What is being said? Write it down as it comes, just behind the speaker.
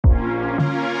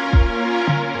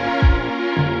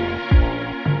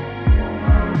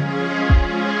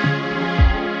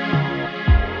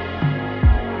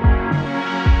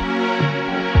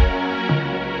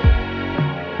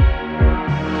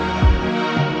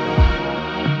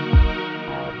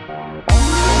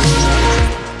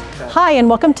Hi, and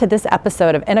welcome to this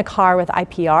episode of In a Car with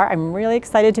IPR. I'm really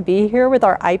excited to be here with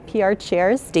our IPR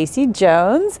chair, Stacey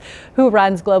Jones, who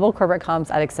runs Global Corporate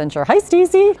Comms at Accenture. Hi,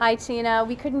 Stacey. Hi, Tina.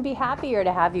 We couldn't be happier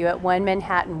to have you at 1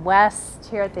 Manhattan West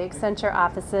here at the Accenture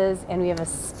offices, and we have a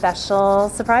special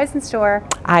surprise in store.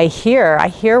 I hear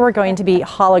we're going to be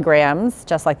holograms,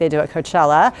 just like they do at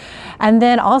Coachella, and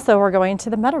then also we're going to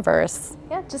the Metaverse.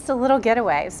 Yeah, just a little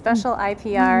getaway, special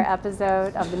IPR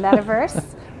episode of the Metaverse.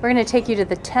 We're going to take you to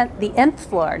the nth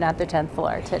floor, not the 10th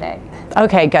floor today.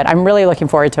 Okay, good. I'm really looking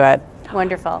forward to it.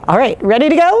 Wonderful. All right, ready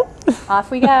to go? Off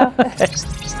we go.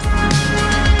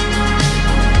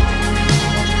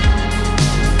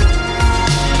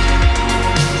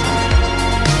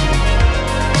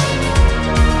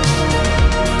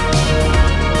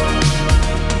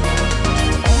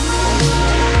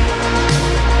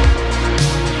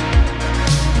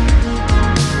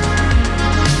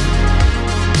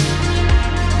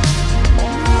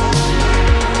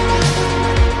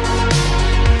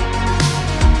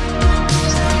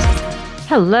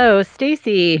 Hello,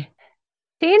 Stacey.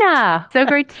 Tina, so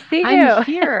great to see you. I'm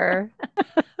here.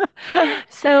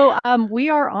 So we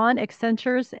are on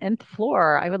Accenture's nth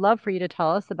floor. I would love for you to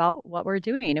tell us about what we're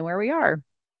doing and where we are.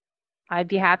 I'd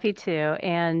be happy to.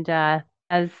 And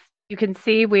as you can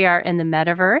see, we are in the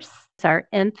Metaverse. It's our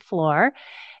nth floor.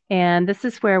 And this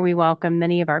is where we welcome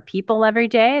many of our people every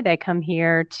day. They come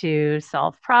here to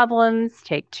solve problems,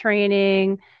 take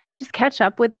training, just catch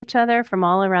up with each other from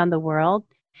all around the world.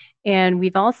 And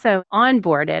we've also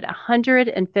onboarded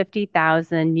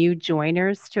 150,000 new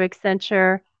joiners to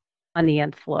Accenture on the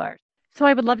nth floor. So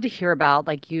I would love to hear about,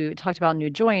 like you talked about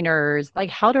new joiners, like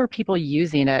how are people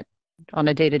using it on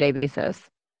a day-to-day basis?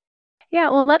 Yeah,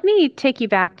 well, let me take you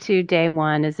back to day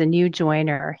one as a new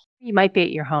joiner. You might be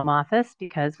at your home office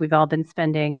because we've all been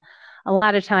spending a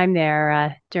lot of time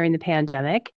there during the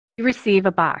pandemic. You receive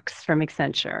a box from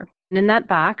Accenture. And in that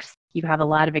box, you have a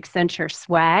lot of Accenture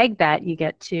swag that you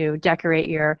get to decorate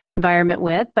your environment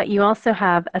with, but you also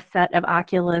have a set of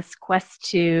Oculus Quest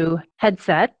 2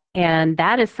 headset, and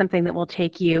that is something that will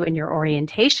take you in your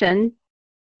orientation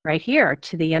right here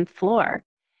to the nth floor.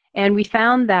 And we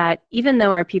found that even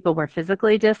though our people were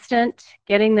physically distant,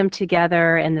 getting them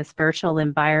together in this virtual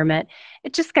environment,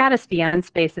 it just got us beyond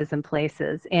spaces and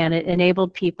places, and it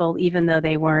enabled people, even though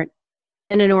they weren't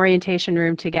in an orientation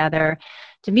room together,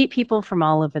 to meet people from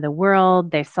all over the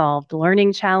world. They solved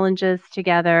learning challenges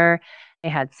together. They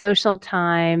had social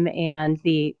time, and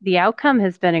the outcome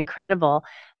has been incredible.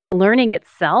 Learning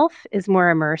itself is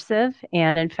more immersive,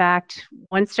 and in fact,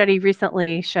 one study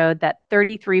recently showed that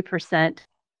 33%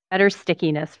 better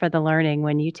stickiness for the learning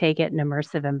when you take it in an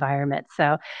immersive environment.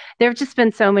 So there have just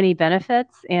been so many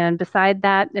benefits, and beside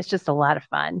that, it's just a lot of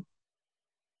fun.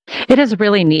 It is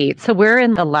really neat. So we're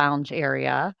in the lounge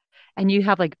area, and you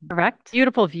have like Correct?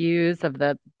 beautiful views of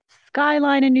the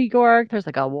skyline in New York. There's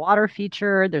like a water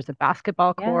feature, there's a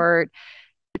basketball Yeah. court.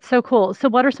 It's so cool. So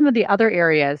what are some of the other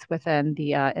areas within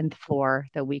the nth floor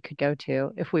that we could go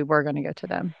to if we were going to go to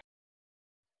them?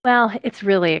 Well, it's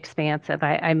really expansive,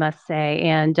 I must say.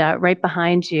 And right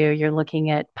behind you, you're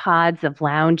looking at pods of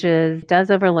lounges. It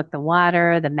does overlook the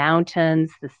water, the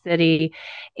mountains, the city.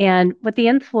 And what the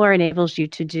nth floor enables you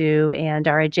to do, and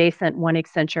our adjacent One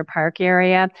Accenture Park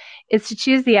area, is to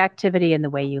choose the activity in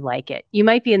the way you like it. You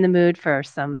might be in the mood for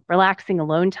some relaxing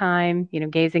alone time,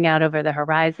 gazing out over the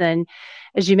horizon.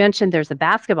 As you mentioned, there's a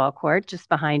basketball court just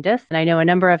behind us, and I know a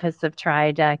number of us have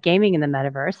tried gaming in the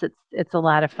metaverse. It's a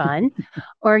lot of fun.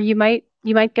 Or you might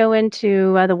go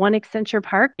into the One Accenture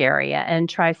Park area and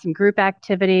try some group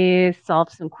activities, solve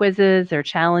some quizzes or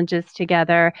challenges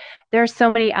together. There are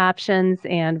so many options,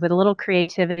 and with a little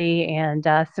creativity and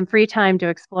some free time to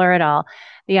explore it all,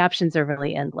 the options are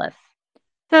really endless.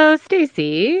 So,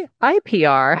 Stacey,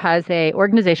 IPR has a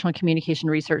organizational communication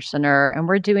research center, and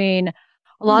we're doing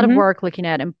a lot of work looking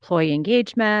at employee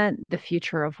engagement, the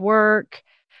future of work.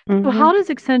 So how does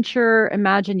Accenture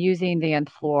imagine using the nth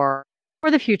floor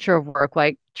for the future of work,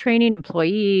 like training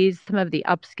employees, some of the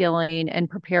upskilling, and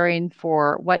preparing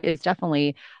for what is definitely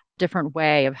a different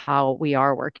way of how we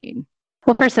are working?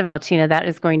 Well, first of all, Tina, that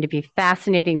is going to be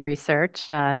fascinating research.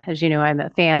 As you know, I'm a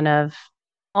fan of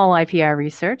all IPR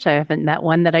research. I haven't met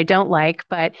one that I don't like,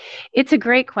 but it's a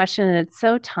great question and it's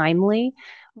so timely.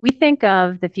 We think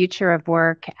of the future of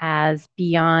work as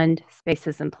beyond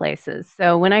spaces and places.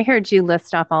 So when I heard you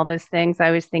list off all those things,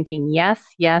 I was thinking yes,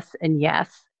 yes, and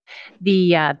yes.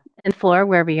 The nth floor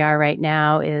where we are right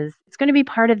now it's going to be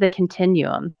part of the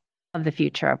continuum of the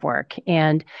future of work.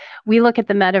 And we look at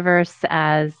the metaverse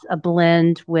as a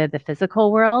blend with the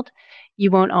physical world.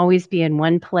 You won't always be in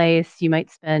one place. You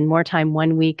might spend more time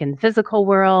one week in the physical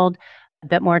world, a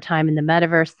bit more time in the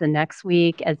metaverse the next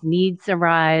week as needs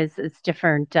arise, as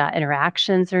different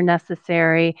interactions are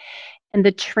necessary. And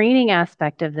the training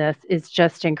aspect of this is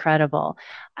just incredible.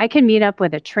 I can meet up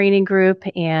with a training group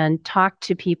and talk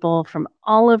to people from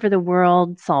all over the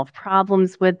world, solve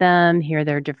problems with them, hear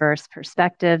their diverse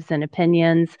perspectives and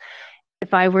opinions.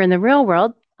 If I were in the real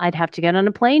world, I'd have to get on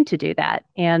a plane to do that.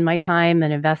 And my time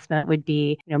and investment would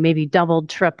be, maybe doubled,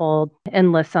 tripled,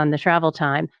 endless on the travel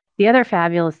time. The other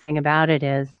fabulous thing about it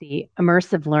is the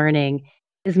immersive learning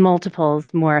is multiples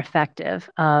more effective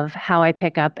of how I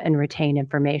pick up and retain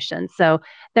information. So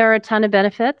there are a ton of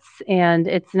benefits, and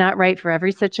it's not right for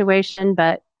every situation,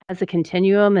 but as a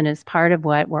continuum and as part of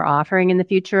what we're offering in the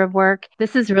future of work,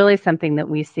 this is really something that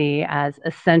we see as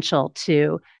essential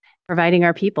to providing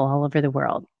our people all over the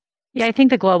world. Yeah, I think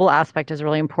the global aspect is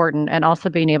really important, and also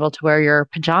being able to wear your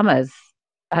pajamas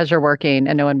as you're working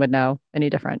and no one would know any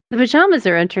different. The pajamas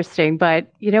are interesting,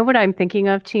 but you know what I'm thinking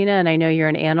of, Tina, and I know you're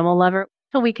an animal lover.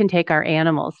 So we can take our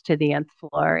animals to the nth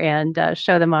floor and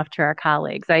show them off to our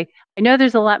colleagues. I know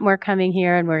there's a lot more coming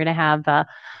here, and we're going to have a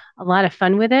lot of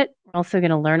fun with it. We're also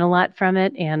going to learn a lot from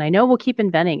it, and I know we'll keep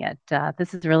inventing it.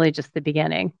 This is really just the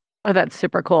beginning. Oh, that's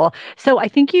super cool. So I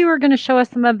think you were going to show us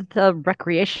some of the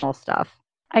recreational stuff.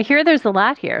 I hear there's a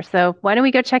lot here, so why don't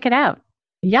we go check it out?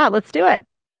 Yeah, let's do it.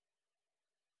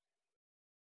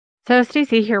 So,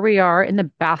 Stacey, here we are in the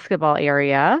basketball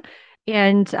area,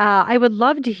 and I would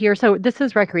love to hear. So, this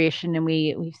is recreation, and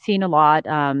we've seen a lot.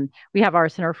 We have our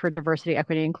Center for Diversity,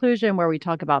 Equity, and Inclusion, where we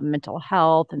talk about mental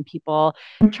health and people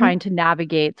trying to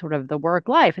navigate sort of the work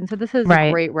life. And so, this is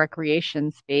a great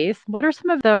recreation space. What are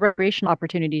some of the recreational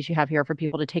opportunities you have here for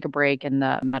people to take a break in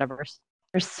the metaverse?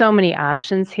 There's so many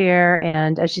options here.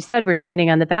 And as you said, we're sitting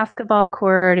on the basketball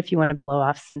court if you want to blow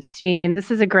off some steam.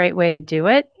 This is a great way to do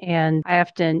it. And I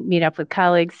often meet up with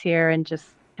colleagues here and just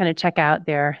kind of check out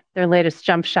their latest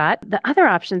jump shot. The other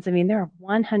options, there are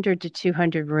 100 to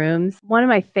 200 rooms. One of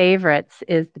my favorites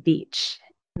is the beach.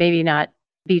 Maybe not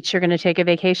beach you're going to take a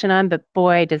vacation on, but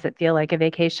boy, does it feel like a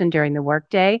vacation during the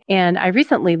workday. And I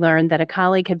recently learned that a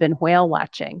colleague had been whale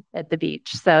watching at the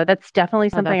beach. So that's definitely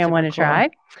something I want to try.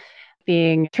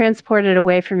 Being transported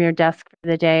away from your desk for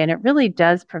the day. And it really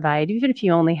does provide, even if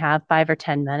you only have 5 or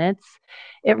 10 minutes,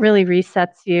 it really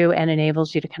resets you and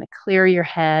enables you to kind of clear your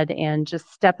head and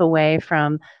just step away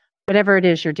from whatever it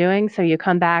is you're doing. So you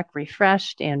come back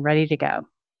refreshed and ready to go.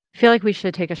 I feel like we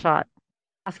should take a shot,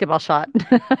 basketball shot.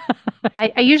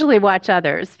 I usually watch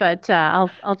others, but I'll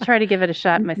try to give it a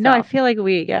shot myself. No, I feel like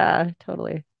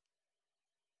totally.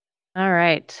 All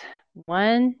right.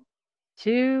 1,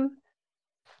 2,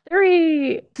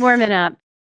 3. Warming up.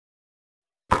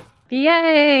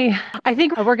 Yay! I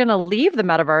think we're going to leave the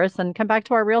metaverse and come back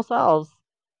to our real selves.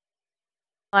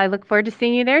 I look forward to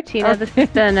seeing you there, Tina. This has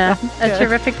been a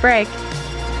terrific break.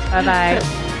 Bye-bye.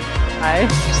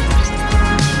 Bye.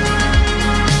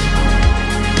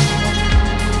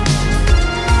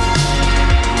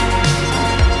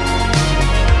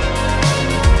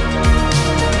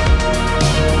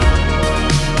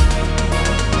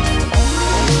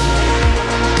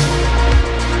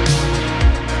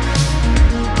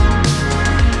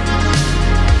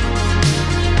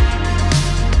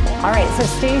 All right, so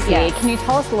Stacey, Can you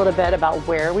tell us a little bit about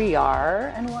where we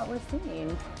are and what we're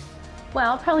seeing?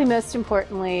 Well, probably most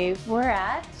importantly, we're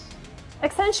at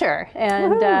Accenture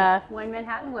and 1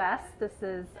 Manhattan West. This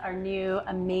is our new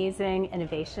amazing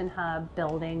innovation hub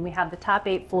building. We have the top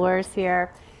 8 floors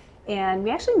here, and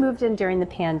we actually moved in during the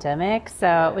pandemic,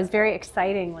 so it was very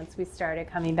exciting once we started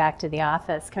coming back to the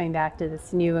office, coming back to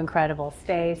this new incredible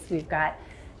space. We've got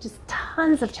just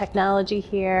tons of technology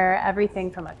here,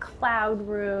 everything from a cloud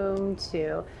room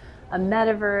to a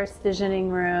metaverse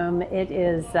visioning room. It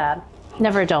is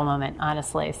never a dull moment,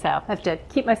 honestly. So I have to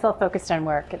keep myself focused on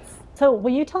work. So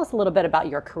will you tell us a little bit about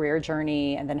your career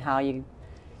journey and then how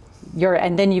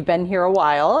and then you've been here a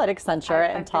while at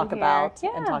Accenture and talk about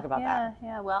that.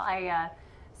 Yeah. Well, I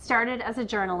started as a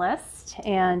journalist,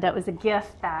 and it was a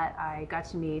gift that I got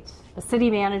to meet the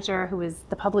city manager who was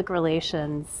the public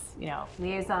relations,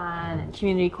 liaison and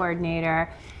community coordinator.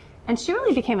 And she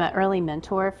really became an early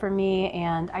mentor for me,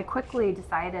 and I quickly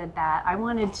decided that I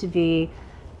wanted to be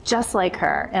just like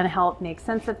her and help make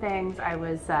sense of things. I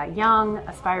was a young,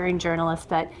 aspiring journalist,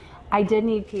 but I did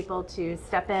need people to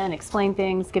step in, explain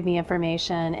things, give me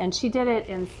information, and she did it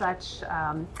in such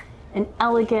an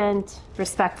elegant,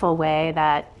 respectful way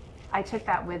that I took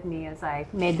that with me as I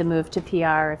made the move to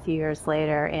PR a few years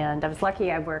later. And I was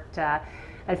lucky. I worked at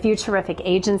a few terrific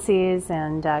agencies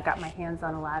and got my hands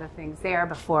on a lot of things there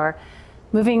before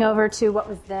moving over to what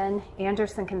was then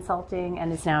Anderson Consulting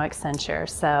and is now Accenture.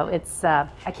 So it's, I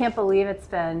can't believe it's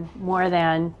been more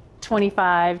than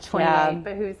 25, 28,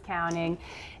 but who's counting?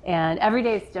 And every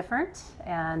day is different,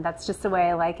 and that's just the way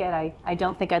I like it. I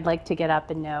don't think I'd like to get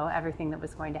up and know everything that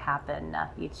was going to happen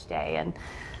each day, and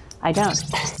I don't.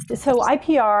 So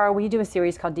IPR, we do a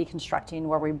series called Deconstructing,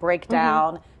 where we break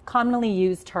down commonly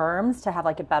used terms to have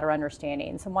like a better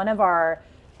understanding. So one of our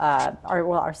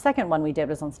second one we did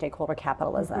was on stakeholder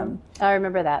capitalism. I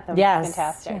remember that. That was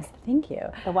fantastic. Yes, thank you.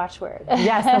 The watchword.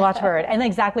 Yes, the watchword, and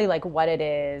exactly like what it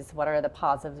is, what are the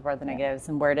positives, what are the negatives,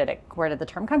 and where did the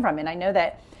term come from? And I know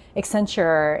that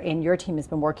Accenture and your team has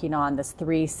been working on this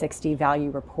 360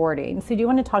 value reporting. So do you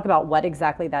want to talk about what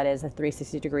exactly that is, a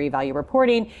 360-degree value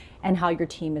reporting, and how your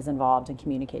team is involved in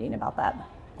communicating about that?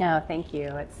 No, thank you.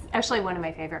 It's actually one of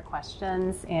my favorite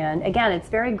questions. And again, it's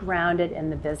very grounded in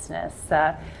the business.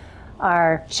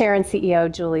 Our chair and CEO,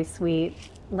 Julie Sweet,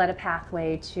 led a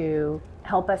pathway to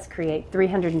help us create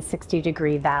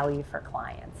 360-degree value for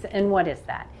clients. And what is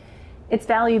that? It's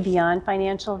value beyond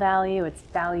financial value. It's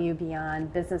value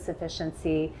beyond business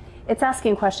efficiency. It's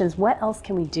asking questions, what else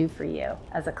can we do for you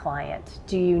as a client?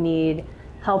 Do you need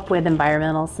help with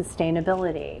environmental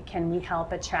sustainability? Can we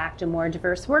help attract a more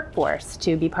diverse workforce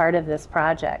to be part of this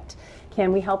project?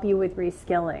 Can we help you with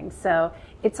reskilling? So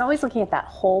it's always looking at that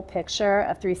whole picture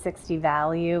of 360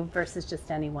 value versus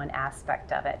just any one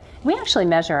aspect of it. We actually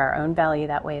measure our own value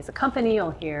that way as a company.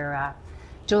 You'll hear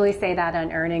Julie say that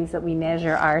on earnings, that we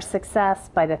measure our success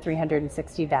by the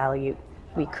 360 value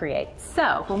we create.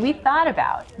 So when we thought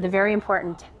about the very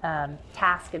important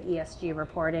task of ESG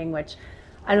reporting, which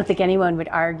I don't think anyone would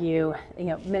argue,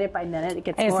 minute by minute, it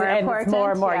gets more important. It's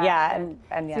more and more,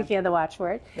 and Speaking of the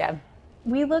watchword. Yeah.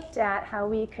 We looked at how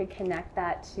we could connect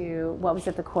that to what was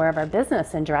at the core of our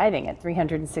business and driving it,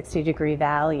 360-degree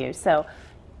value. So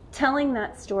telling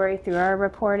that story through our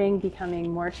reporting,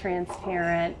 becoming more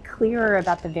transparent, clearer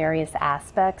about the various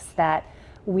aspects that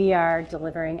we are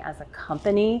delivering as a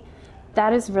company,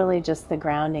 that is really just the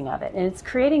grounding of it. And it's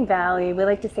creating value, we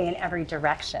like to say, in every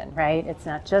direction, right? It's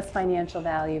not just financial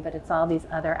value, but it's all these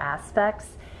other aspects.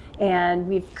 And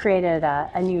we've created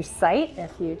a new site.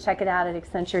 If you check it out at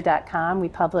Accenture.com, we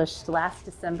published last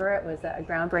December. It was a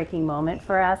groundbreaking moment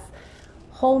for us.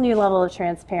 Whole new level of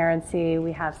transparency.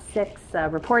 We have 6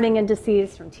 reporting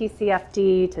indices from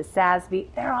TCFD to SASB.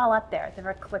 They're all up there.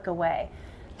 They're a click away.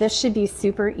 This should be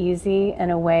super easy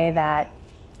in a way that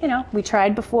we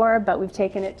tried before, but we've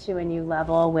taken it to a new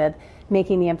level with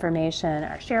making the information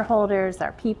our shareholders,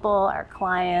 our people, our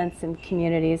clients, and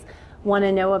communities want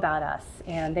to know about us.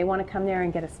 And they want to come there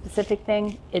and get a specific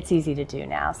thing. It's easy to do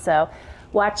now. So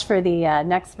watch for the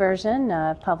next version,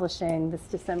 publishing this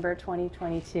December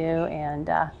 2022,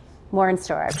 and more in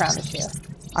store, I promise you.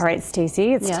 All right,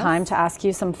 Stacey, it's time to ask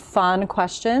you some fun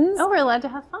questions. Oh, we're allowed to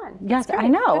have fun. Yes, I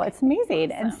know. Okay. It's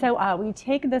amazing. Awesome. And so we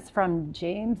take this from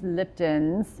James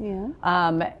Lipton's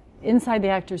Inside the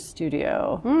Actor's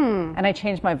Studio. And I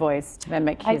changed my voice to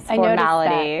mimic his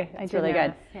formality. It's really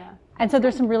good. Yeah. And so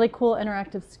there's some really cool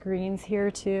interactive screens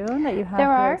here too that you have.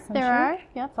 There are.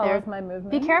 Yep. Follows my movement.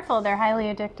 Be careful, they're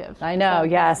highly addictive. I know. So.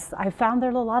 Yes, I found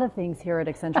there's a lot of things here at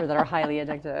Accenture that are highly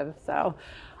addictive. So.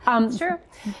 Sure.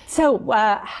 So,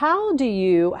 how do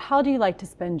you like to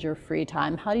spend your free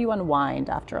time? How do you unwind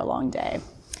after a long day?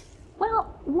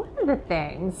 Well, one of the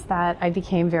things that I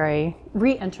became very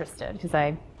reinterested, because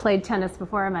I played tennis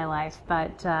before in my life,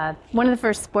 but one of the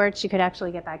first sports you could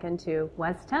actually get back into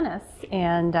was tennis,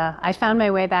 and I found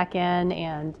my way back in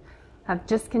and have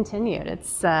just continued.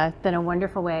 It's been a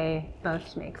wonderful way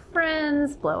both to make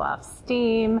friends, blow off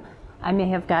steam. I may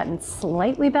have gotten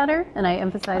slightly better, and I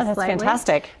emphasize that's slightly.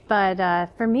 Fantastic. But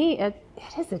for me, it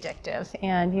is addictive.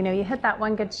 And, you hit that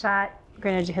one good shot.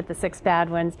 Granted, you hit the 6 bad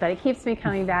ones, but it keeps me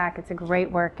coming back. It's a great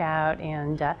workout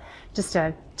and just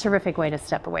a terrific way to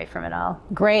step away from it all.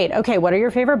 Great. Okay, what are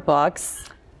your favorite books?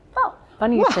 Well,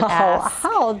 funny you should ask.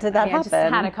 How did that happen? I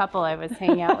just had a couple I was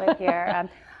hanging out with here.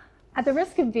 At the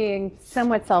risk of being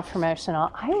somewhat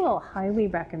self-promotional, I will highly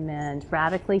recommend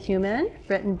Radically Human,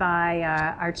 written by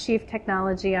our Chief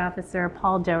Technology Officer,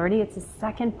 Paul Doherty. It's his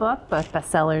second book, both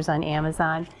bestsellers on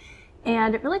Amazon.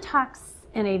 And it really talks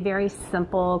in a very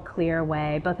simple, clear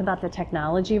way, both about the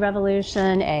technology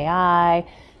revolution, AI,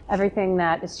 everything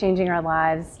that is changing our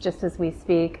lives just as we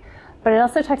speak. But it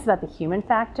also talks about the human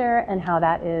factor and how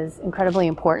that is incredibly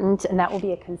important, and that will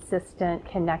be a consistent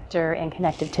connector and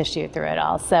connective tissue through it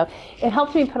all. So it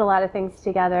helped me put a lot of things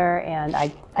together, and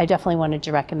I definitely wanted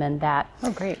to recommend that.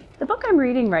 Oh, great. The book I'm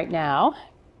reading right now,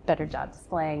 better job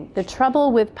displaying, The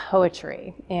Trouble with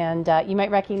Poetry. And you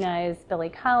might recognize Billy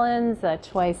Collins,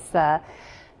 twice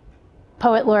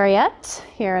poet laureate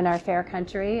here in our fair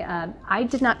country. I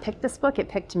did not pick this book, it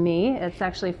picked me. It's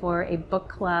actually for a book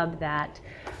club that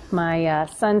my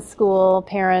son's school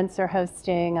parents are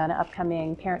hosting on an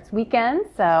upcoming Parents Weekend.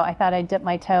 So I thought I'd dip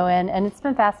my toe in, and it's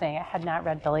been fascinating. I had not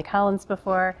read Billy Collins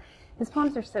before. His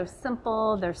poems are so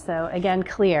simple, they're so, again,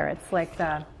 clear. It's like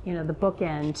the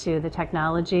bookend to the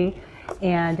technology.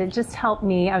 And it just helped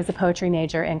me. I was a poetry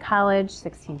major in college,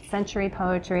 16th century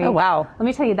poetry. Oh, wow. Let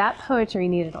me tell you, that poetry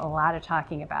needed a lot of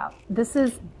talking about. This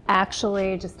is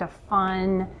actually just a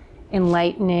fun,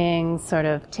 enlightening, sort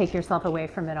of take yourself away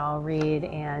from it all read.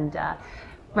 And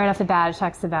right off the bat, it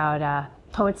talks about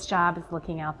poet's job is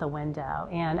looking out the window.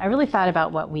 And I really thought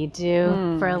about what we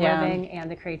do for a living and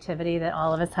the creativity that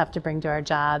all of us have to bring to our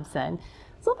jobs. And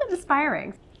it's a little bit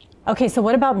inspiring. Okay, so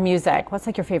what about music? What's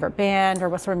like your favorite band, or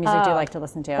what sort of music do you like to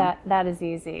listen to? That is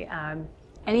easy.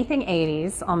 Anything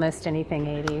 80s, almost anything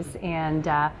 80s.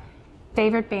 And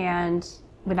favorite band,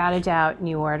 without a doubt,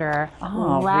 New Order.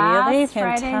 Oh, Last really?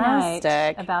 Friday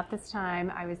Fantastic. night, about this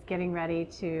time, I was getting ready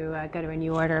to go to a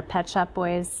New Order Pet Shop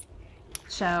Boys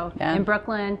show in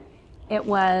Brooklyn. It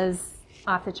was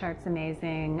off the charts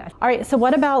amazing. All right, so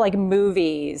what about like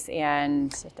movies and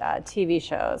TV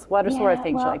shows? What are sort of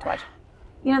things you like to watch?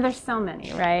 You know, there's so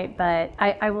many, right? But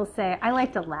I will say I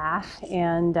like to laugh,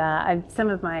 and some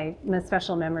of my most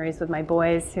special memories with my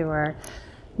boys, who are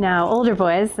now older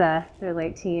boys, they're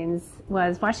late teens,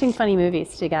 was watching funny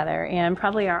movies together. And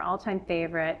probably our all-time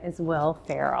favorite is Will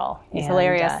Ferrell. He's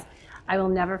hilarious. I will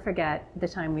never forget the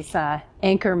time we saw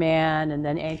Anchorman and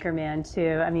then Anchorman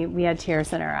 2. I mean, we had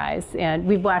tears in our eyes, and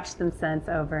we've watched them since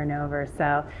over and over.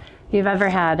 So if you've ever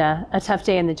had a tough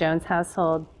day in the Jones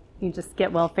household, you just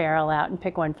get Will Ferrell out and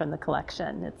pick one from the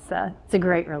collection. It's a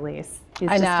great release. He's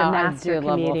just a master comedian.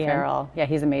 Love Will Ferrell. Yeah,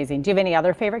 he's amazing. Do you have any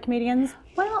other favorite comedians?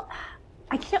 Well,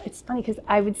 it's funny because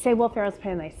I would say Will Ferrell's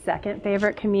probably my second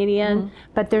favorite comedian,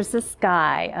 but there's this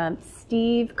guy,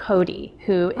 Steve Cody,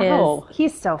 who is,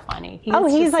 he's so funny.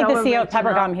 He's like the CEO of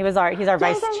Peppergum. He's our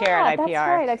vice chair at IPR. That's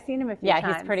right. I've seen him a few times.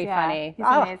 Yeah, he's pretty funny. He's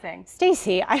amazing.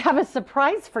 Stacey, I have a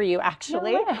surprise for you,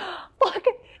 actually. No way. Look,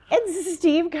 it's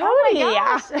Steve Cody. Oh my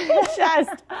gosh. It's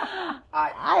just,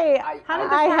 I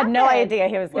had no idea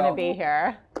he was going to be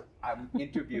here. I'm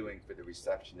interviewing for the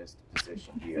receptionist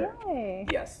position here. Yay.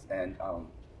 Yes, and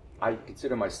I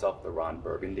consider myself the Ron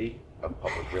Burgundy of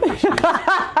public relations.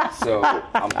 So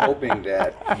I'm hoping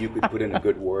that you could put in a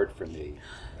good word for me.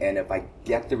 And if I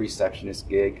get the receptionist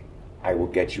gig, I will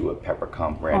get you a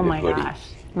Peppercom branded hoodie. Oh my gosh.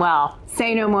 Well,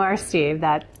 say no more, Steve.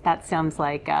 That sounds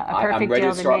like a perfect deal to me. I'm ready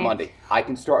to start Monday. I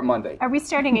can start Monday. Are we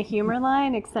starting a humor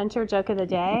line, Accenture joke of the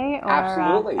day? Or,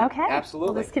 absolutely. Okay.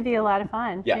 Absolutely. Well, this could be a lot of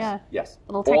fun. Yes. Yeah. Yes.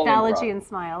 A little technology and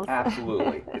smiles.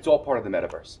 Absolutely. It's all part of the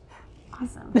Metaverse.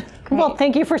 Awesome. Well,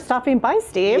 thank you for stopping by,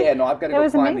 Steve. Yeah, no, I've got to go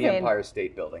climb the Empire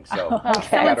State Building. So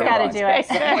someone's got to do it.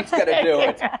 Someone's got to do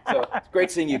it. So it's great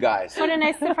seeing you guys. What a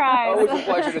nice surprise. Always a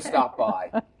pleasure to stop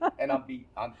by. And I'm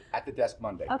at the desk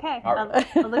Monday. Okay. All right.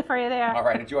 I'll look for you there. All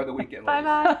right. Enjoy the weekend.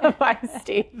 Bye-bye. Bye,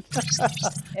 Steve.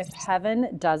 If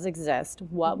heaven does exist,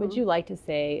 what would you like to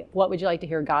say? What would you like to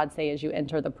hear God say as you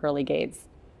enter the pearly gates?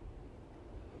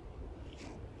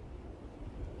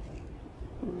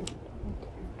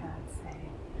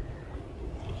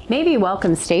 Maybe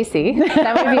welcome Stacey.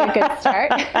 That would be a good start.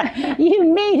 You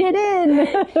made it in.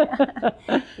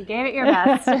 You gave it your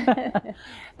best.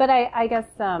 But I guess,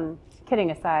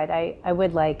 kidding aside, I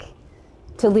would like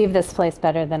to leave this place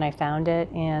better than I found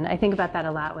it. And I think about that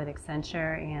a lot with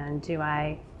Accenture. And do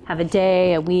I have a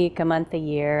day, a week, a month, a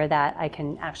year that I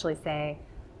can actually say,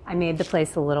 I made the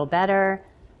place a little better.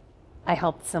 I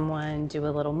helped someone do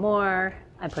a little more.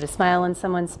 I put a smile on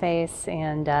someone's face.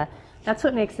 And that's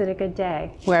what makes it a good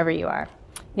day, wherever you are.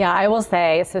 Yeah, I will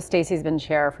say, so Stacey's been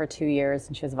chair for 2 years,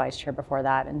 and she was vice chair before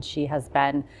that, and she has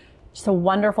been just a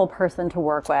wonderful person to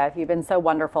work with. You've been so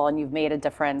wonderful, and you've made a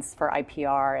difference for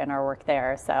IPR and our work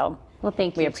there. So, well,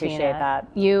 thank you, we appreciate Tina. that.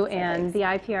 You and the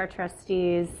IPR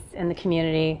trustees and the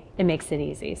community, it makes it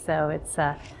easy. So it's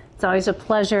always a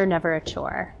pleasure, never a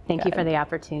chore. Thank you for the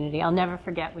opportunity. I'll never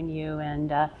forget when you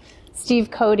and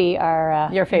Steve Cody, our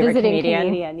your favorite visiting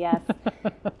comedian, yes.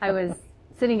 I was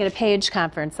sitting at a page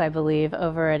conference, I believe,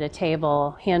 over at a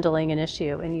table handling an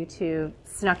issue, and you two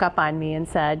snuck up on me and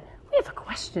said, "We have a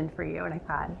question for you." And I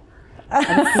thought,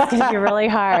 this is going to be really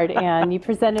hard. And you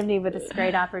presented me with this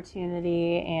great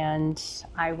opportunity, and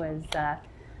I was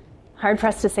hard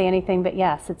pressed to say anything but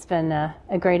yes. It's been a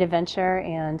great adventure,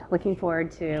 and looking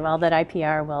forward to all that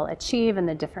IPR will achieve and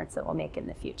the difference it will make in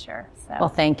the future. So, well,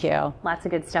 thank you. Lots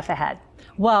of good stuff ahead.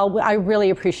 Well, I really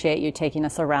appreciate you taking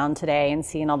us around today and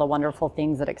seeing all the wonderful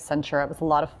things at Accenture. It was a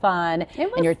lot of fun.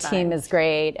 And your team is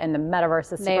great, and the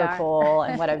Metaverse is super cool,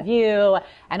 and what a view,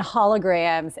 and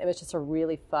holograms. It was just a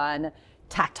really fun,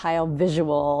 tactile,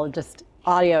 visual, just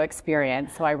audio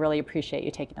experience. So I really appreciate you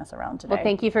taking us around today. Well,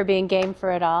 thank you for being game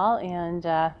for it all, and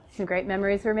some great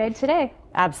memories were made today.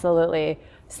 Absolutely.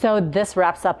 So this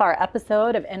wraps up our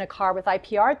episode of In a Car with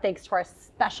IPR. Thanks to our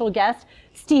special guest,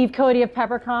 Steve Cody of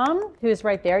Peppercom, who's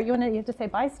right there. You have to say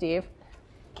bye, Steve.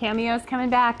 Cameo's coming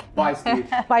back. Bye, Steve.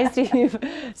 Bye, Steve.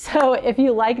 So if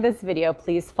you like this video,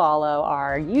 please follow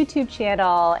our YouTube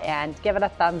channel and give it a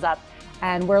thumbs up.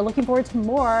 And we're looking forward to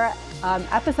more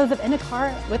episodes of In a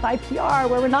Car with IPR,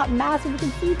 where we're not masked and we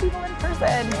can see people in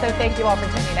person. So thank you all for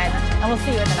tuning in, and we'll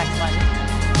see you in the next one.